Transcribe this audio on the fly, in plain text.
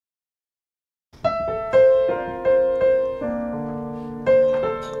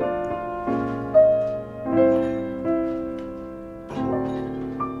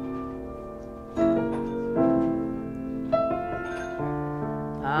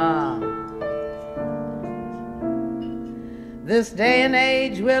This day and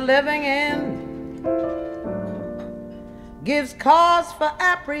age we're living in gives cause for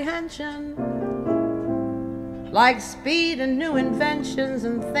apprehension, like speed and new inventions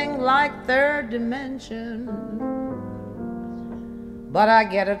and things like third dimension. But I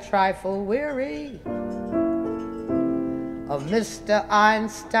get a trifle weary of Mr.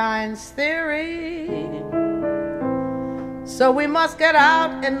 Einstein's theory. So we must get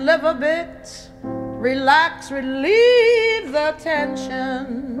out and live a bit, relax, relieve the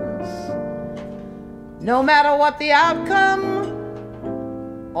tensions. No matter what the outcome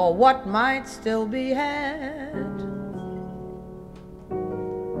or what might still be had,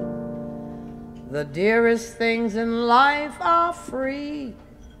 the dearest things in life are free.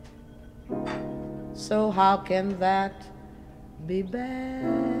 So how can that be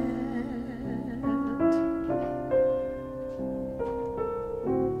bad?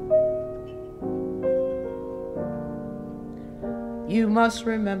 You must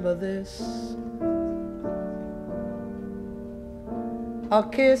remember this: a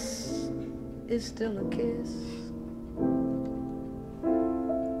kiss is still a kiss.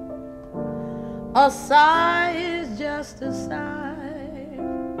 A sigh is just a sigh.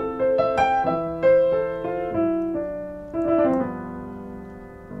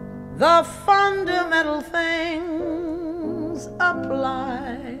 The fundamental things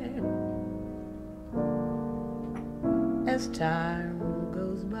apply as time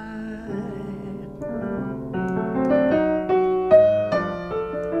goes by.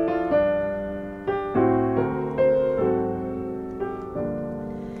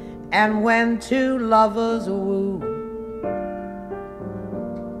 And when two lovers woo,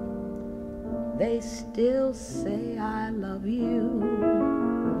 they still say I love you.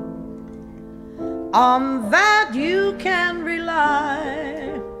 On that you can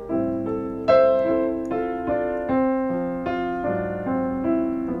rely.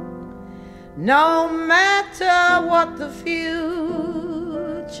 No matter what the future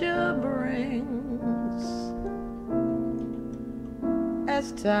brings,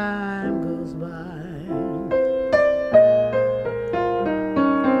 as time goes by.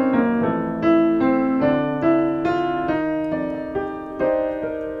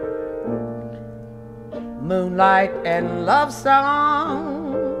 Moonlight and love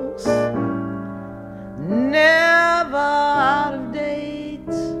songs, never out of date.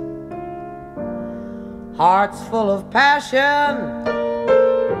 Hearts full of passion,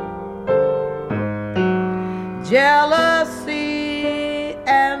 jealousy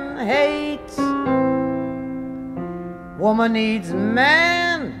and hate. Woman needs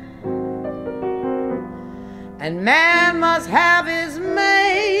man, and man must have his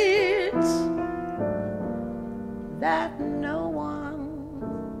mate. That no one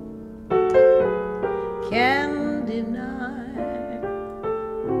can deny.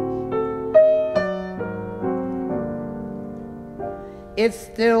 It's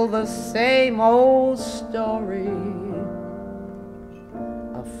still the same old story,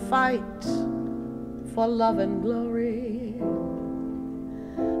 a fight for love and glory,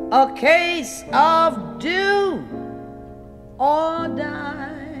 a case of do or die.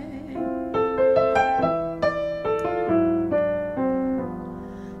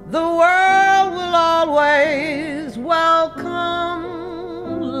 The world will always welcome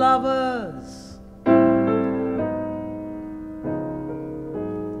lovers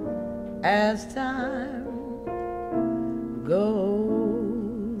as time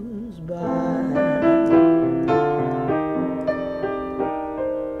goes by.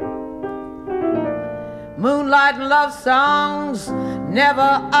 Moonlight and love songs,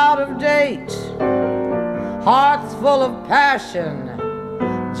 never out of date. Hearts full of passion,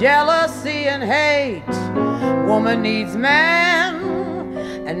 jealousy and hate. Woman needs man,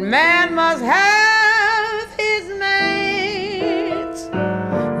 and man must have his mate.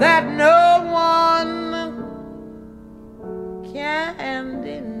 That no one can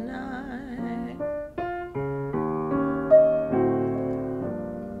deny.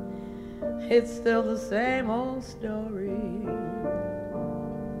 It's still the same old story,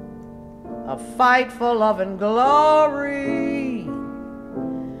 a fight for love and glory,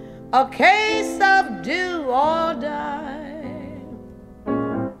 a case of do or die.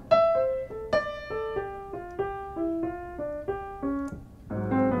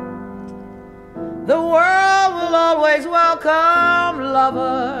 The world will always welcome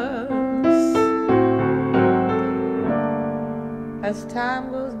lovers as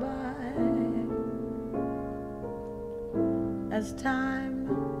time goes by, as time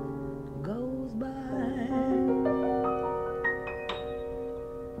goes by.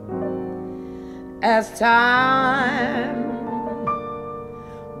 As time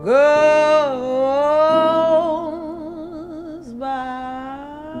goes by.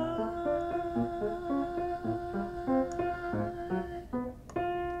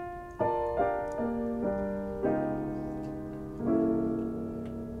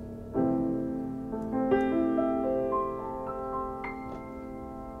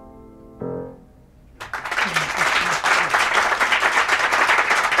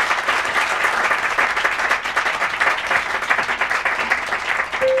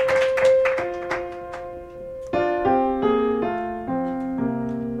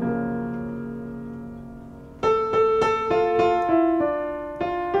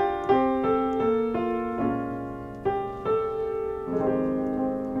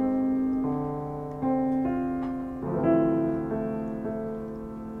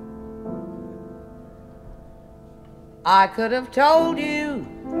 I could have told you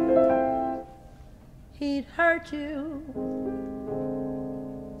he'd hurt you,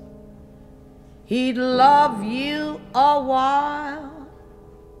 he'd love you a while,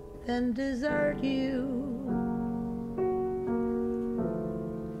 then desert you.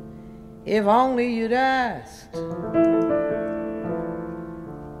 If only you'd asked,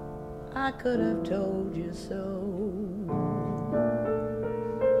 I could have told you so.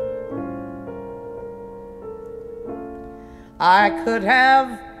 I could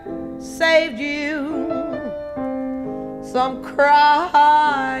have saved you some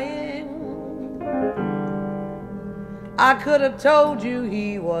crying. I could have told you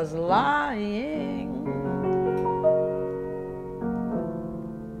he was lying.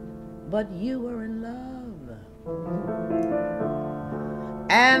 But you were in love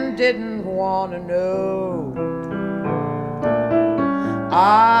and didn't want to know.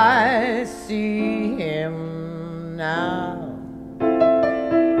 I see him now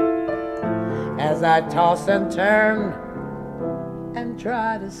as I toss and turn and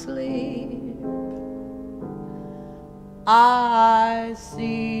try to sleep. I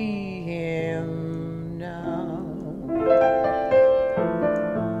see him now,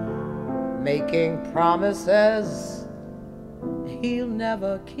 making promises he'll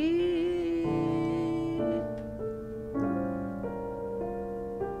never keep.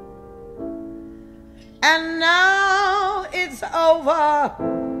 And now it's over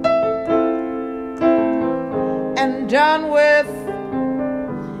and done with.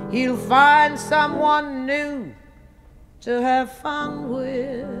 He'll find someone new to have fun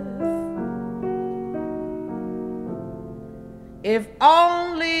with. If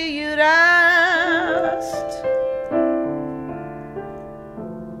only you'd asked,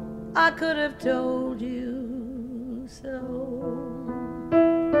 I could have told you so.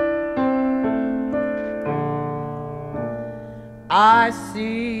 I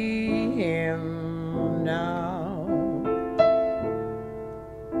see him now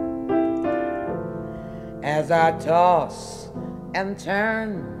as I toss and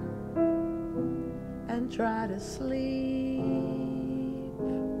turn and try to sleep.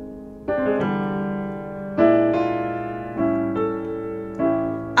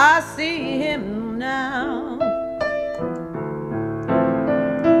 I see him now,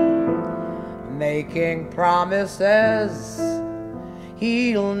 making promises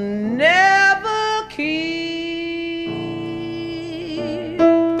he'll never keep.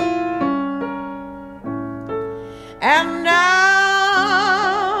 And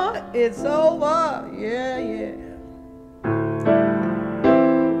now it's over, yeah, yeah,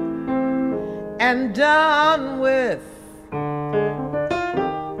 and done with.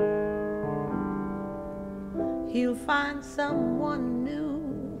 He'll find someone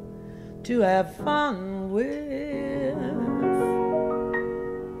new to have fun with.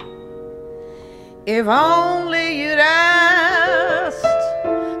 If only you'd asked,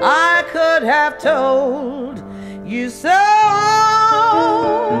 I could have told you so.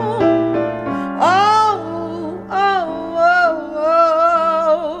 Oh, oh, oh,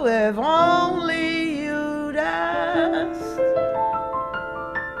 oh, if only you'd asked,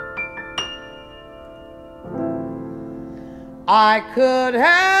 I could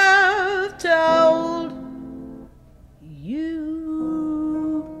have told you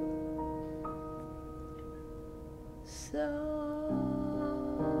so.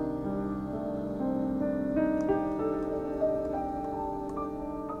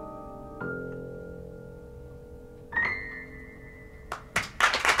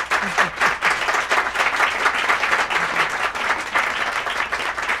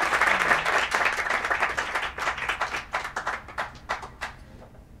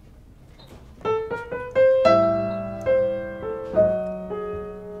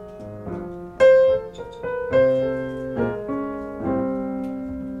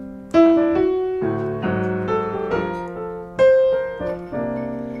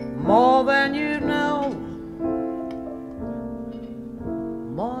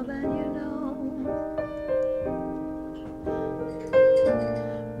 more than you know.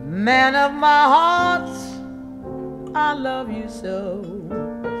 Man of my heart, I love you so.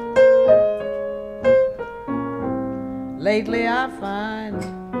 Lately I find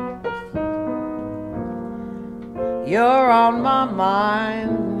you're on my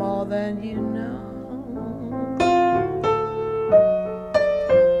mind more than you know.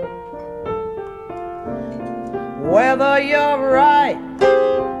 Whether you're right,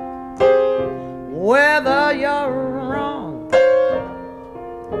 whether you're wrong,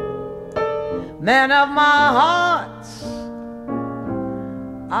 man of my heart,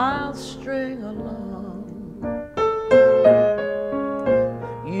 I'll string along.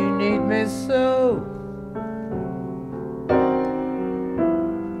 You need me so,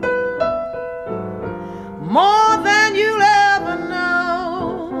 more than you'll ever know.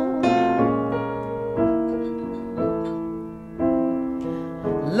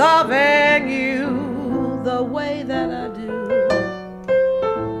 Loving you the way that I do,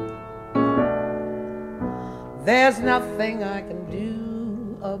 there's nothing I can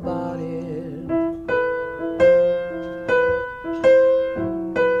do about it.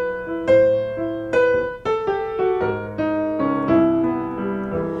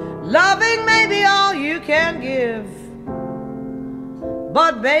 Loving may be all you can give,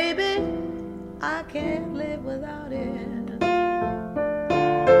 but baby, I can't live without it.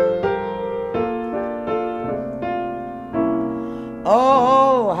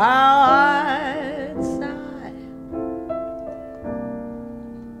 Oh, how I'd sigh,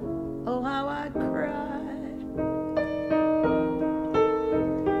 oh, how I'd cry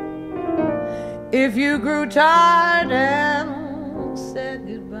if you grew tired and said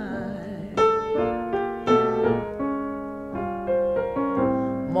goodbye.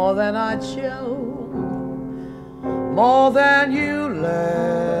 More than I'd show, more than you'll ever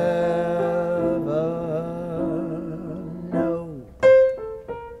know.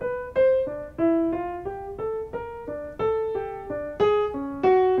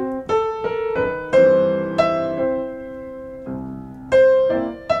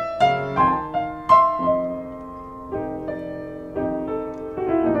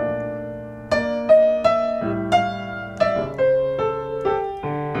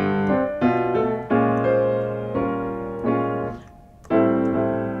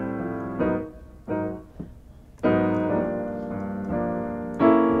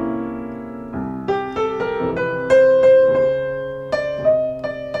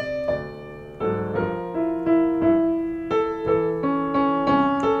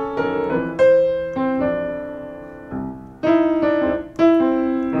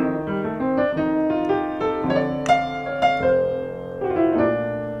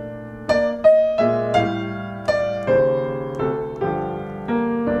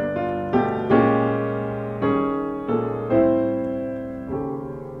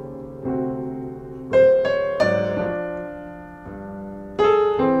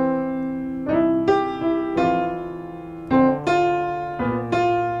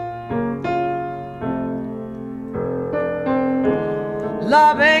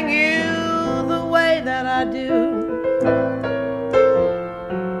 Loving you the way that I do,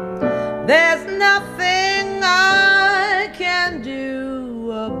 there's nothing I can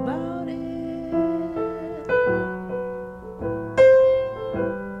do about it.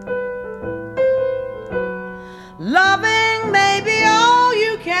 Loving may be all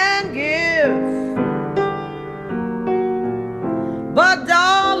you can give, but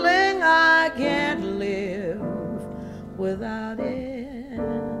darling, I can't live without it.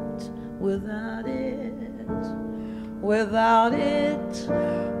 Without it, without it,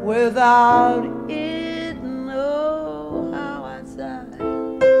 without it, oh, how I sigh,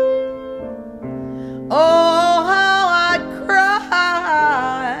 oh, how I cry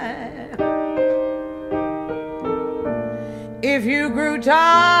if you grew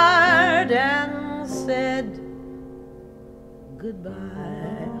tired and said goodbye.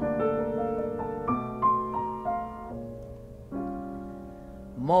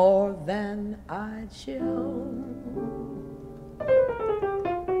 More than I'd show,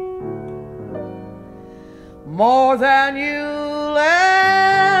 more than you'll ever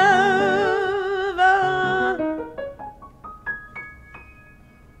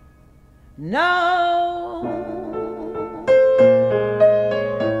know.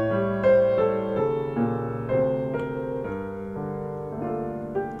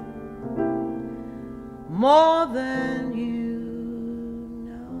 More than you.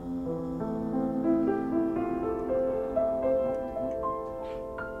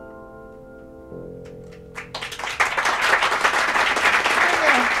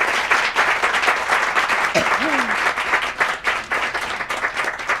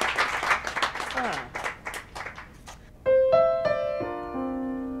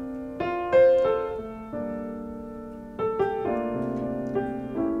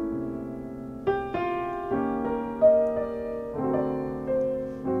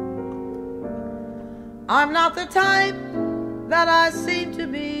 I'm not the type that I seem to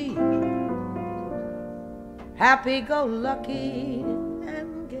be, happy-go-lucky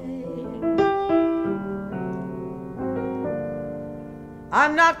and gay.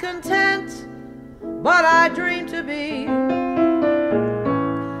 I'm not content, but I dream to be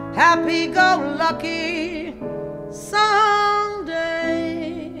happy-go-lucky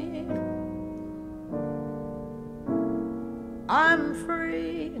someday. I'm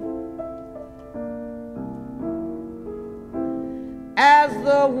free as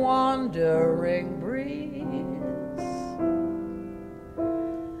the wandering breeze.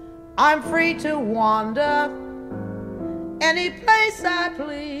 I'm free to wander any place I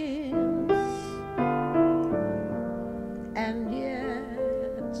please. And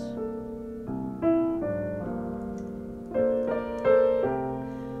yet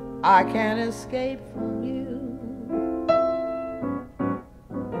I can't escape from you.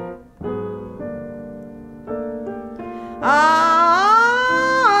 I'm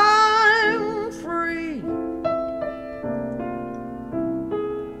free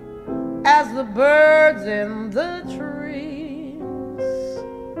as the birds in the trees.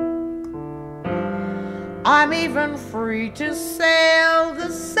 I'm even free to sail the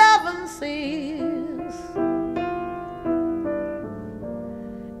seven seas.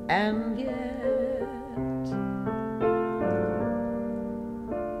 And yet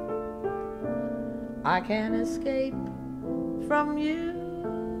I can't escape from you.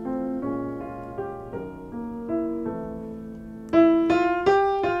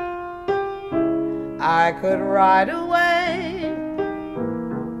 I could ride away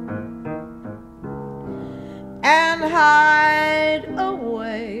and hide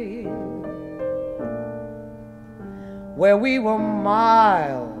away where we were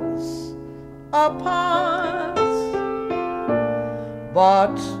miles apart.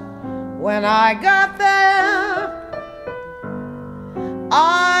 But when I got there,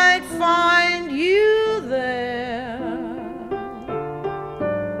 I'd find you there,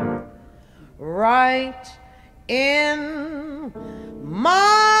 right in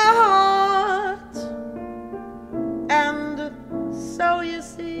my heart. And so you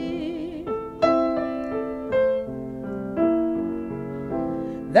see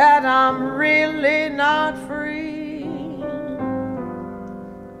that I'm really not free.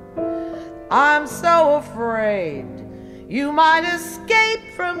 I'm so afraid you might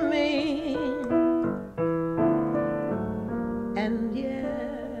escape from me. And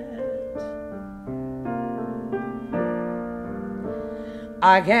yet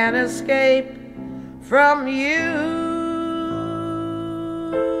I can't escape from you.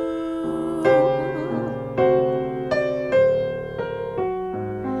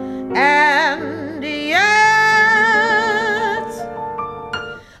 And yet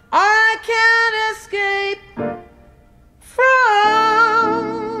I can't escape from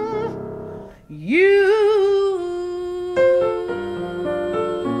you.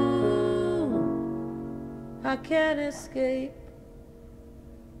 I can't escape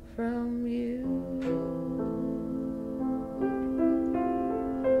from you.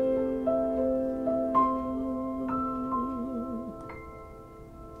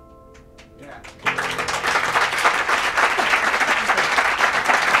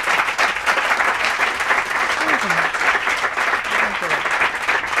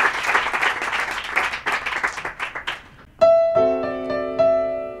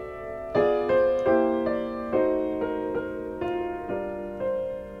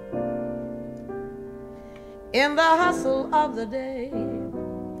 In the hustle of the day,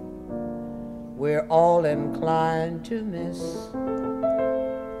 we're all inclined to miss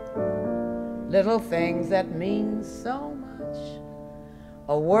little things that mean so much.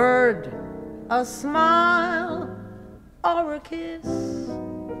 A word, a smile, or a kiss.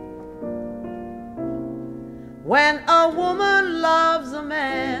 When a woman loves a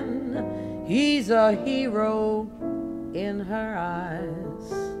man, he's a hero in her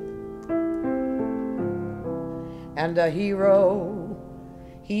eyes. And a hero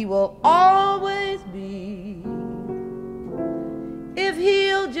he will always be if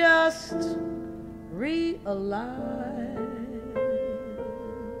he'll just realize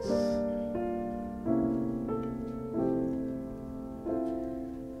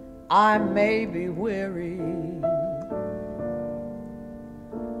I may be weary.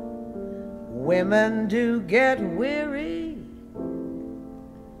 Women do get weary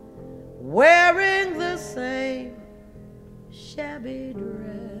wearing the same shabby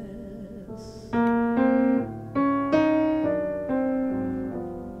dress.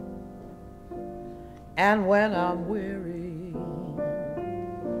 And when I'm weary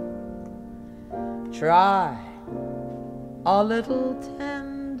try a little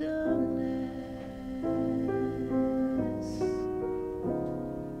tenderness.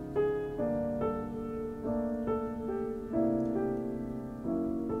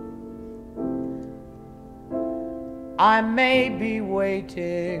 I may be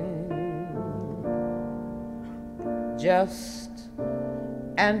waiting, just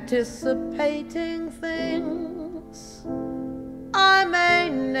anticipating things I may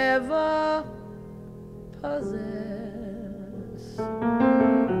never possess.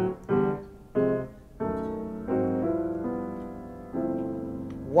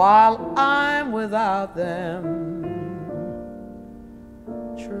 While I'm without them,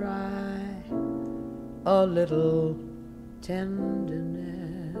 try a little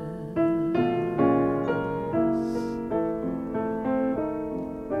tenderness.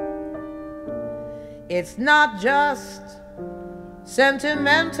 It's not just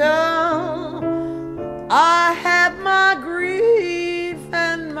sentimental. I have my grief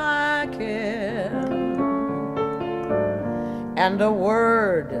and my care, and a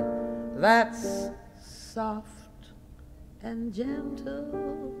word that's soft and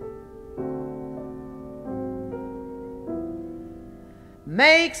gentle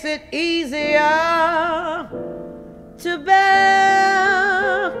makes it easier to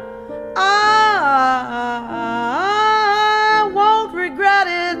bear. I won't regret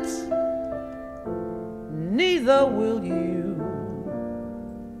it, neither will you,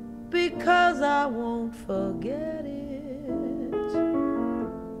 because I won't forget it.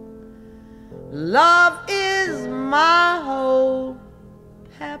 Love is my whole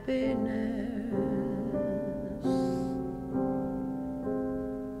happiness.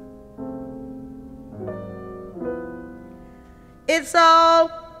 It's all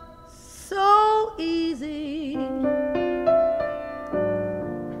so easy.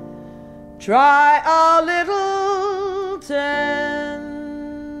 Try a little tenderness.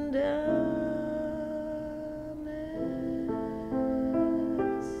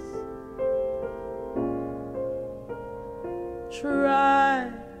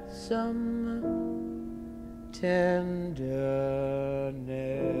 Try some tenderness.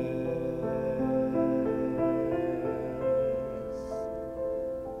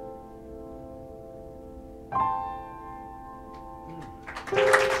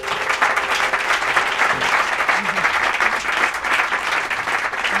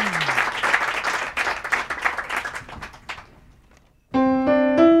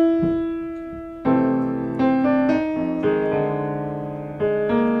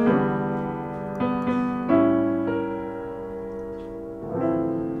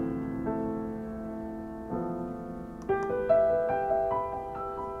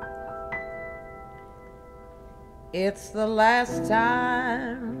 It's the last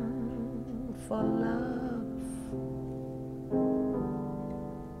time for love.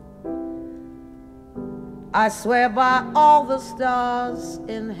 I swear by all the stars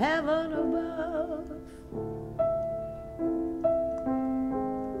in heaven above,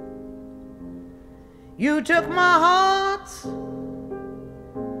 you took my heart,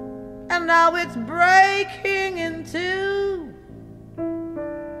 and now it's breaking in two.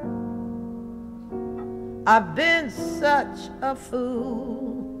 I've been such a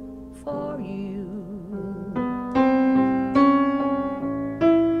fool for you.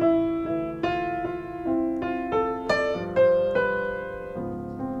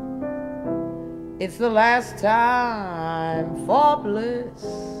 It's the last time for bliss.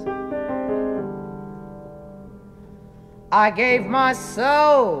 I gave my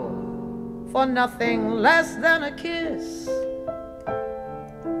soul for nothing less than a kiss.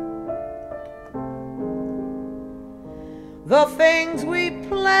 The things we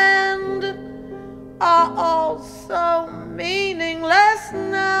planned are all so meaningless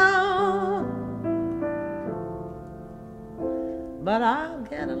now, but I'll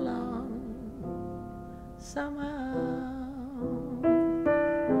get along somehow.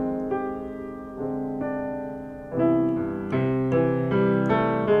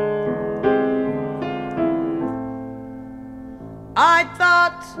 I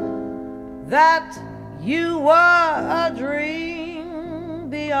thought that you were a dream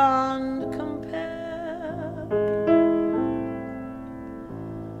beyond compare,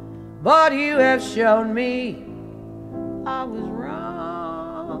 but you have shown me I was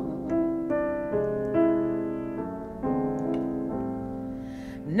wrong.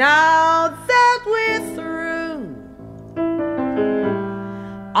 Now that we're through,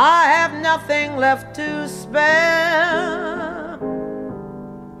 I have nothing left to spare.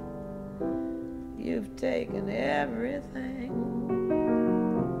 You've taken everything,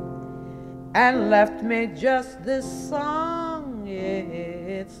 and left me just this song.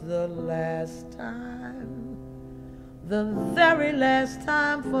 It's the last time, the very last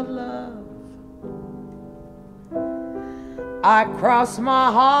time for love. I cross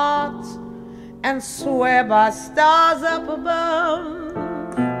my heart and swear by stars up above,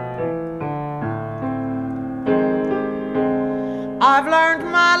 I've learned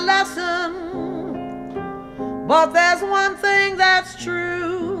my lesson, but there's one thing that's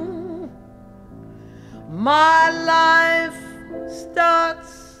true. My life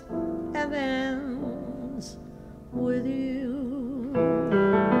starts and ends with you.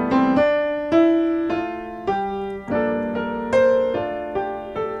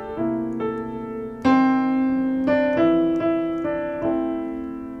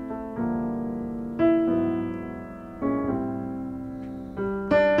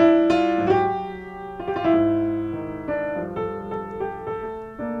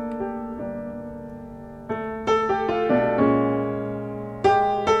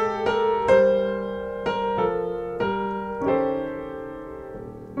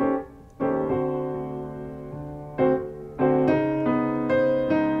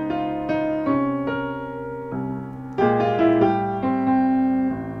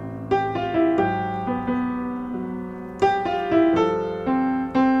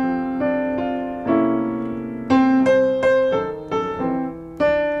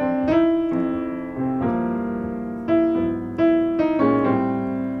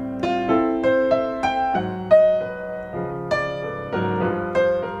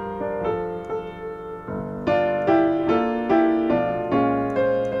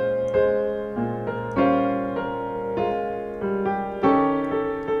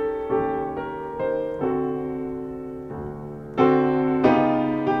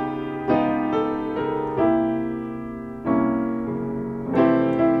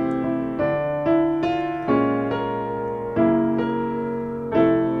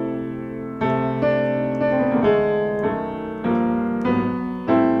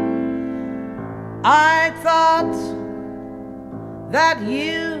 I thought that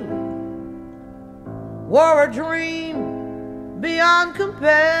you were a dream beyond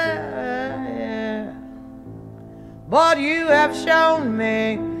compare, but you have shown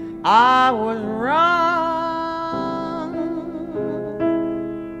me I was wrong.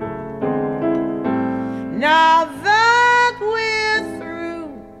 Now that we're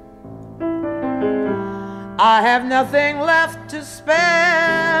through, I have nothing left to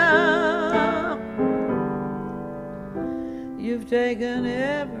spare. You've taken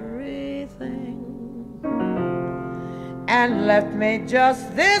everything and left me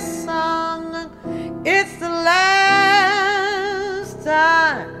just this song. It's the last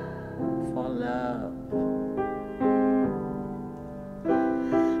time for love.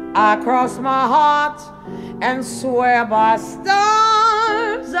 I cross my heart and swear by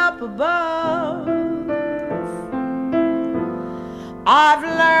stars up above, I've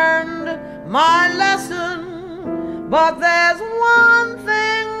learned my lesson, but there's one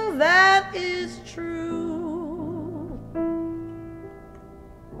thing that is true.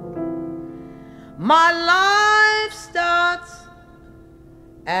 My life starts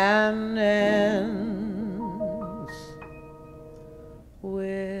and ends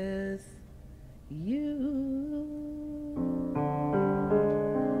with you.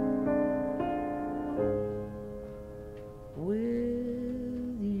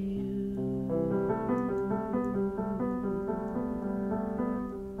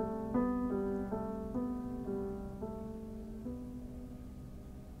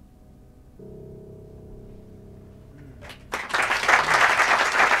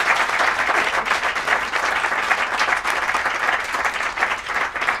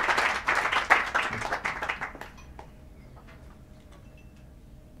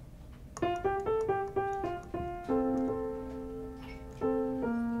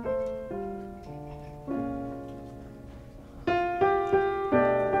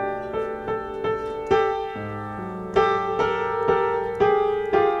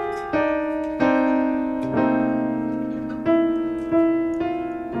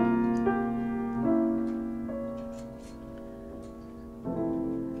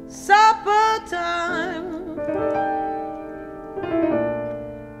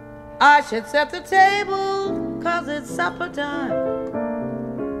 I should set the table, 'cause it's supper time.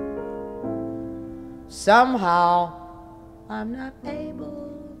 Somehow I'm not able,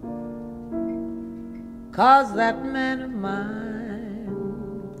 'cause that man of mine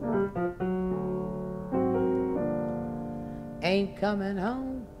ain't coming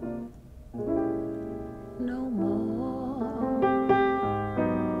home no more.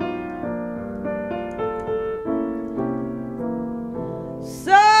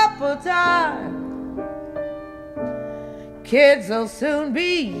 supper time. Kids will soon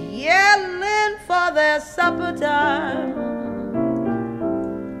be yelling for their supper time.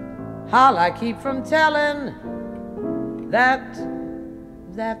 How'll I keep from telling that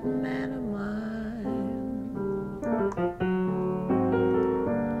man of mine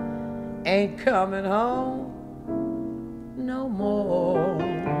ain't coming home no more?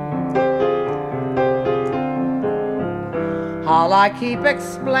 How'll I keep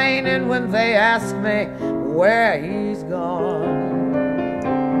explaining when they ask me where he's gone?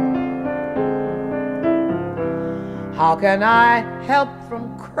 How can I help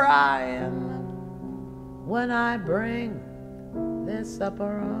from crying when I bring their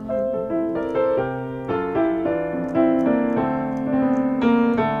supper on?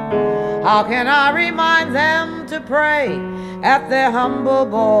 How can I remind them to pray at their humble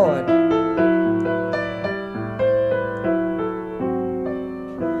board?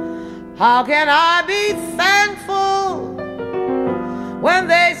 How can I be thankful when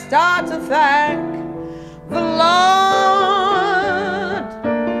they start to thank the Lord?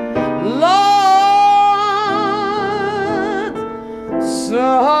 Lord,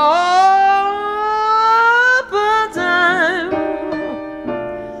 supper time.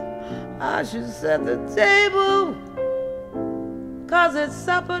 I should set the table, 'cause it's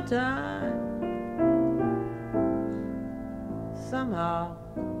supper time. Somehow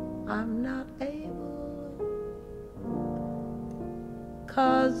I'm not able,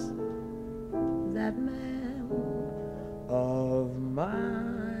 'cause that man of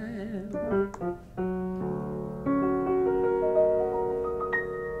mine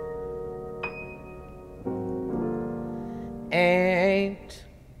ain't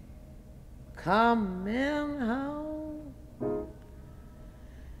coming home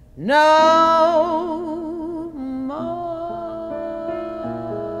no more.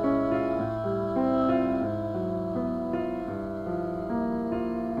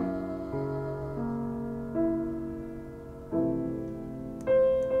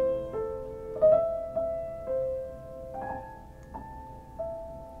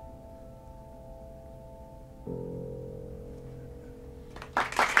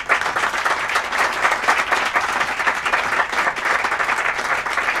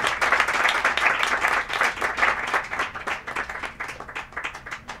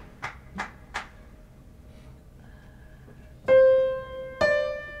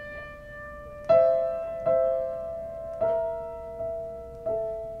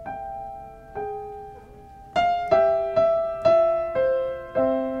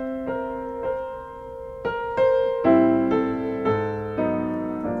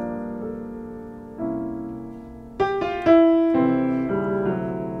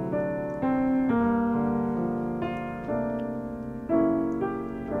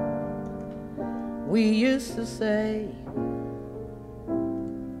 We used to say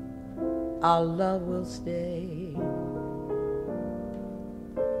our love will stay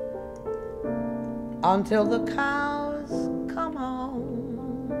until the cows come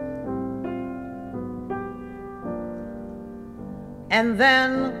home, and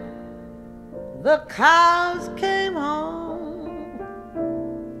then the cows came home.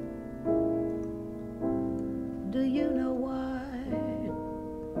 Do you know why?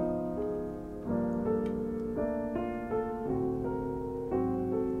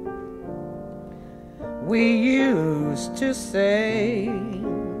 We used to say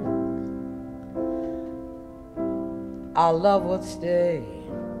our love would stay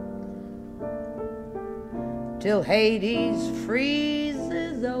till Hades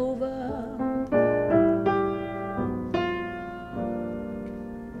freezes over,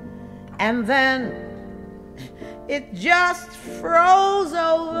 and then it just froze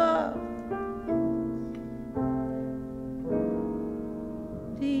over.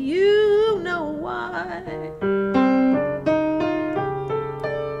 Do you know why?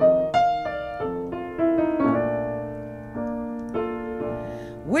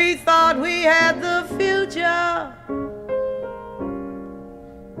 We thought we had the future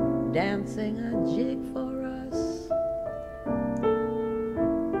dancing a jig for us,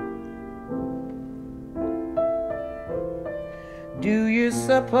 do you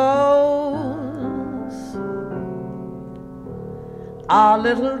suppose our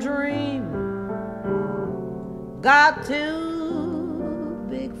little dream got too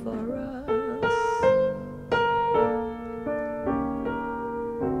big for us?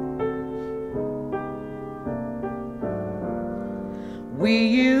 We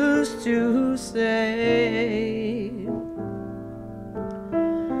used to say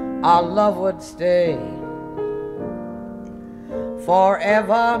our love would stay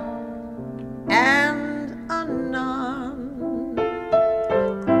forever and anon.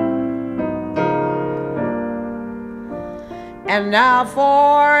 And now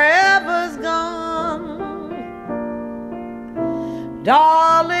forever's gone.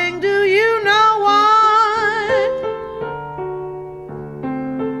 Darling, do you know why?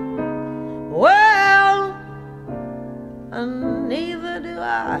 Well, neither do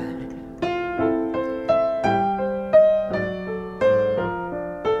I.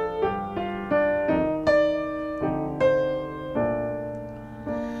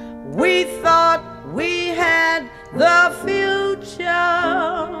 We thought we had the future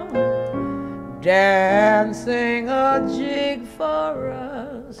dancing a jig for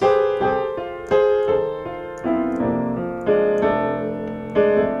us.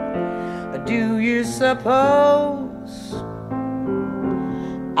 Do you suppose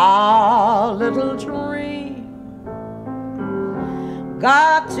our little dream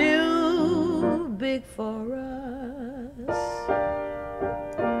got too big for us?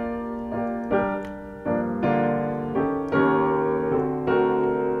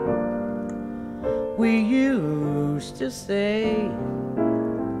 We used to say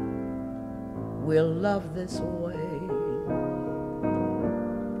we'll love this way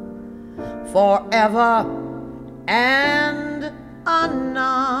forever and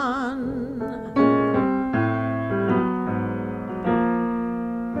anon.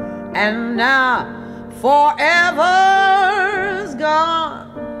 And now forever's gone.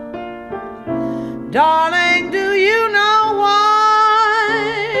 Darling, do you know why?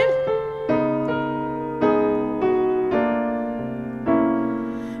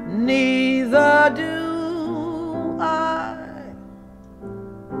 Neither do I.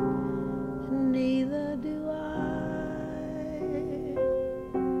 Neither do I.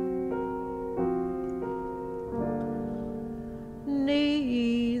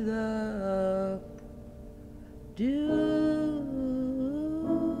 Neither do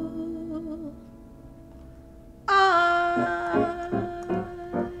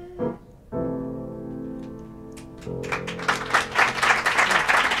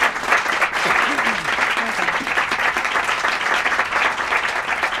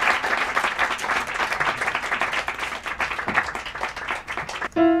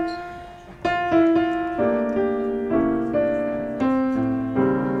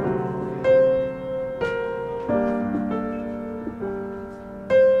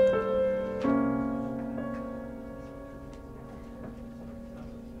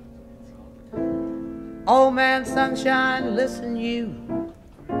Old man sunshine, listen you.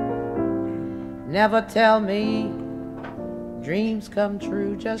 Never tell me dreams come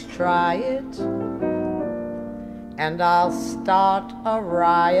true, just try it and I'll start a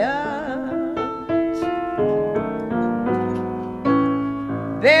riot.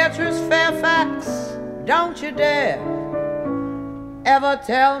 Beatrice Fairfax, don't you dare ever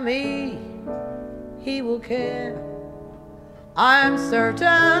tell me he will care. I'm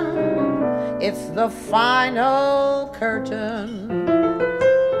certain it's the final curtain.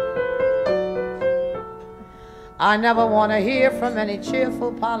 I never want to hear from any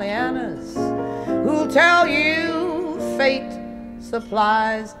cheerful Pollyannas who'll tell you fate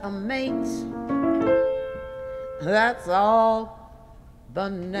supplies a mate. That's all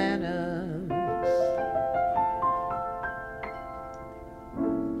bananas.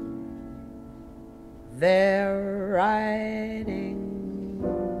 They're writing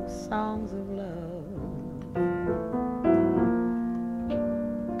songs of love,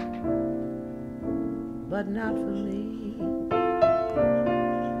 but not for me.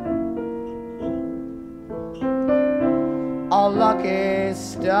 All lucky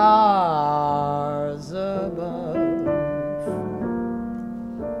stars above,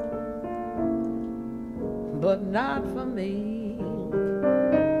 but not for me.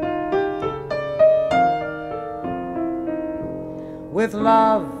 With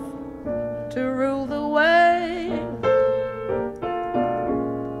love to rule the way,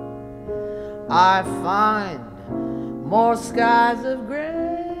 I find more skies of gray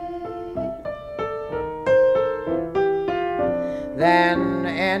than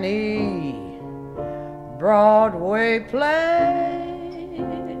any Broadway play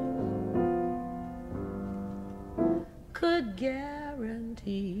could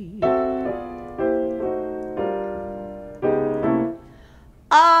guarantee.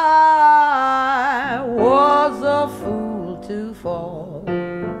 I was a fool to fall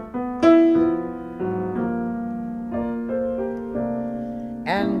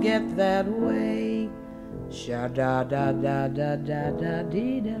and get that way.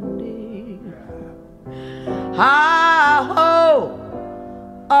 Sha-da-da-da-da-da-da-dee-dum-dee. Hi-ho,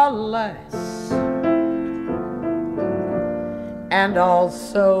 alas, and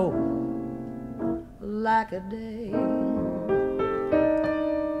also lack a day.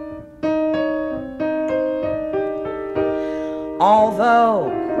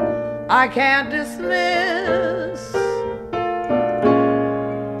 Although I can't dismiss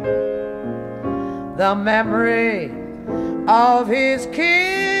the memory of his kiss,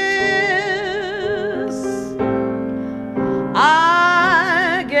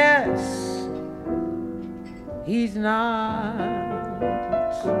 I guess he's not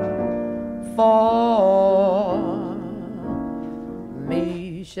for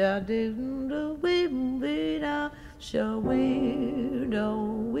me. Sha-doo-doo-wee-wee-da,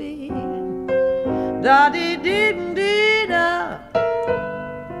 sha-wee-do-wee, da-dee-dee-dee-da,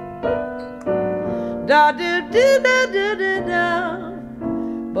 da-doo-doo-da-doo-da-da,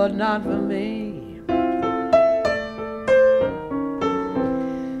 but not for me.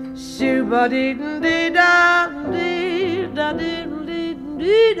 Shoo-ba-dee-dee-da,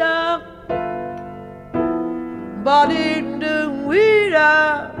 dee-da-dee-dee-da,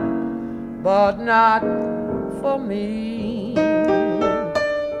 ba-dee-doo-wee-da, but not for me.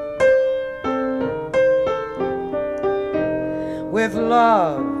 With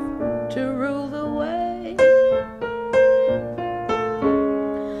love to rule the way,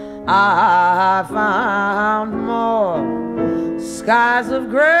 I found more skies of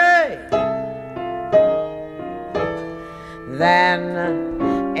gray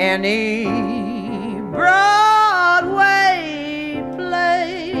than any Broadway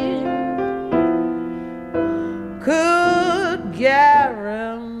play could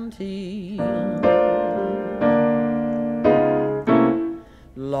guarantee.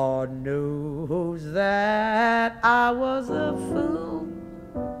 Lord knows that I was a fool,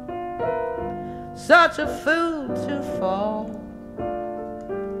 such a fool to fall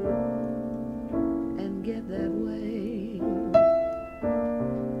and get that way.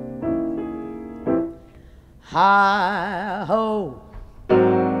 Hi-ho,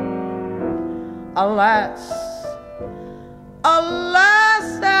 alas,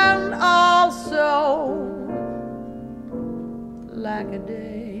 alas, and also lack a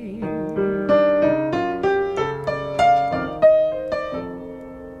day.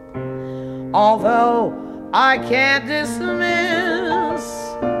 Although I can't dismiss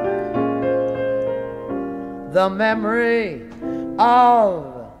the memory of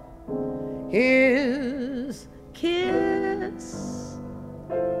his kiss,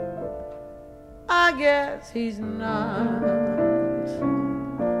 I guess he's not,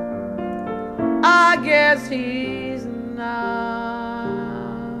 I guess he's not,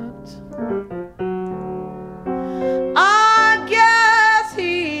 I guess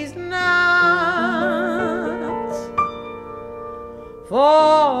he's not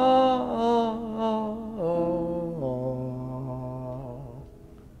for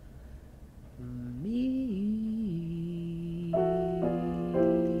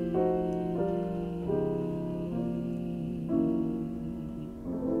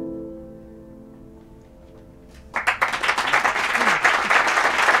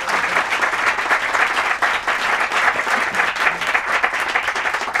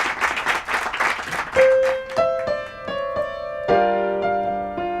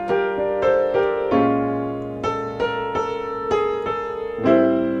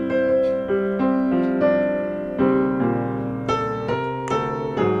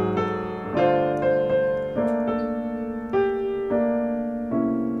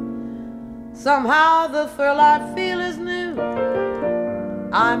somehow the thrill I feel is new,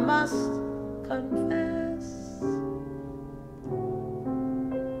 I must confess.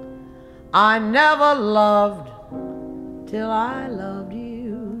 I never loved till I loved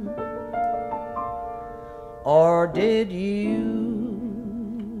you, or did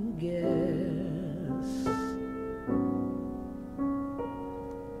you guess?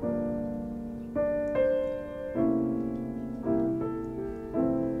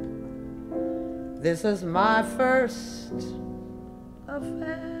 This is my first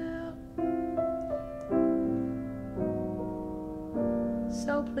affair,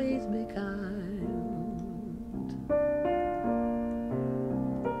 so please be kind.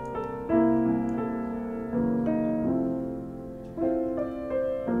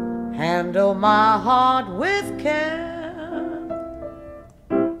 Handle my heart with care.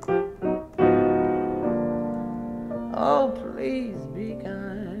 Oh, please be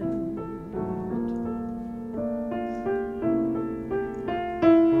kind.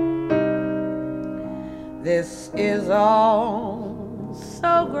 This is all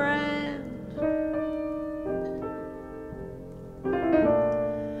so grand,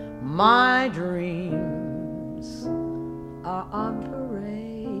 my dreams are on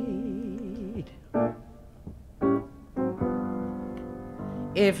parade.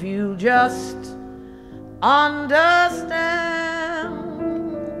 If you just understand,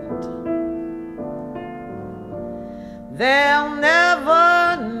 they'll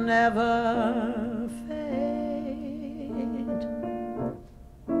never, never fade.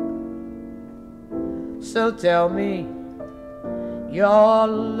 So tell me your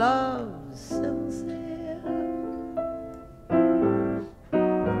love's sincere.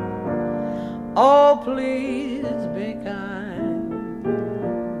 Oh, please be kind.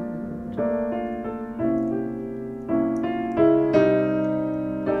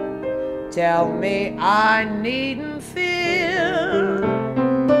 Tell me I needn't fear.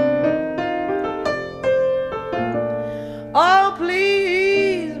 Oh,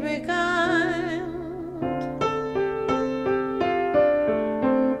 please be kind.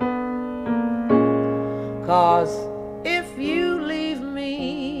 'Cause if you leave me,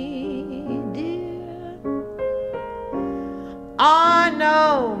 dear, I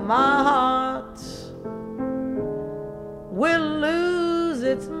know my heart will lose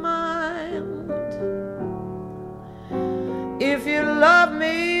its mind. If you love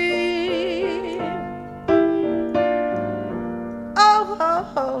me, oh, oh,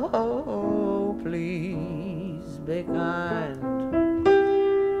 oh, oh, please be kind.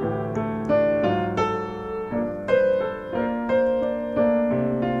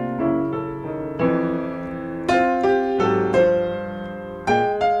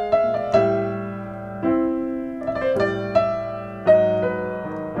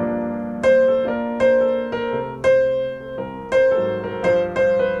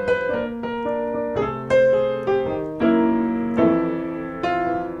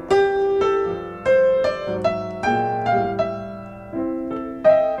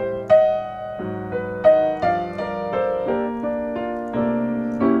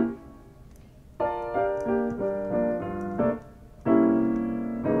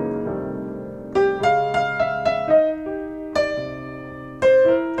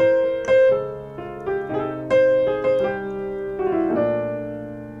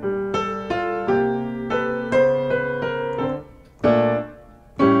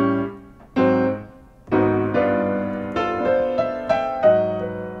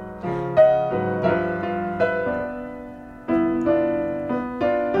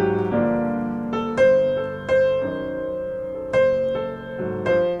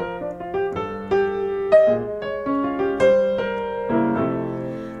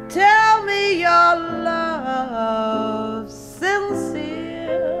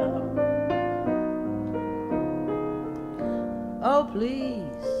 Oh,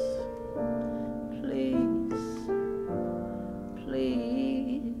 please, please,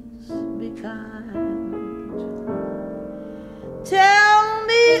 please be kind. Tell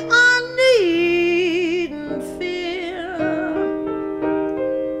me I needn't fear.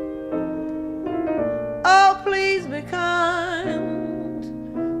 Oh, please be kind.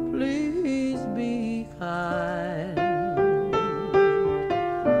 Please be kind.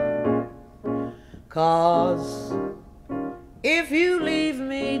 'Cause if you leave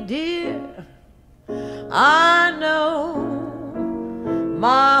me, dear, I know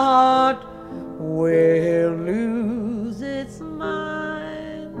my heart will lose its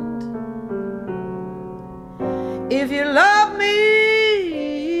mind. If you love me,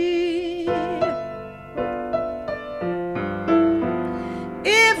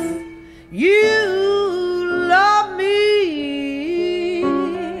 if you love me,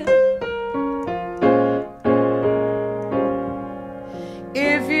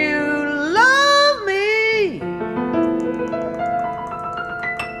 if you love me,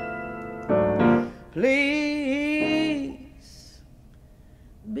 please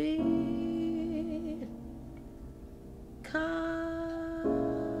be kind.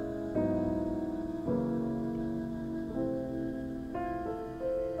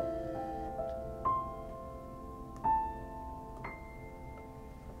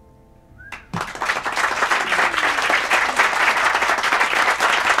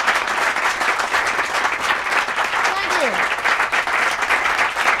 Thank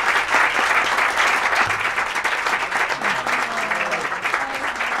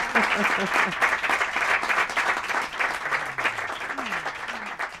you.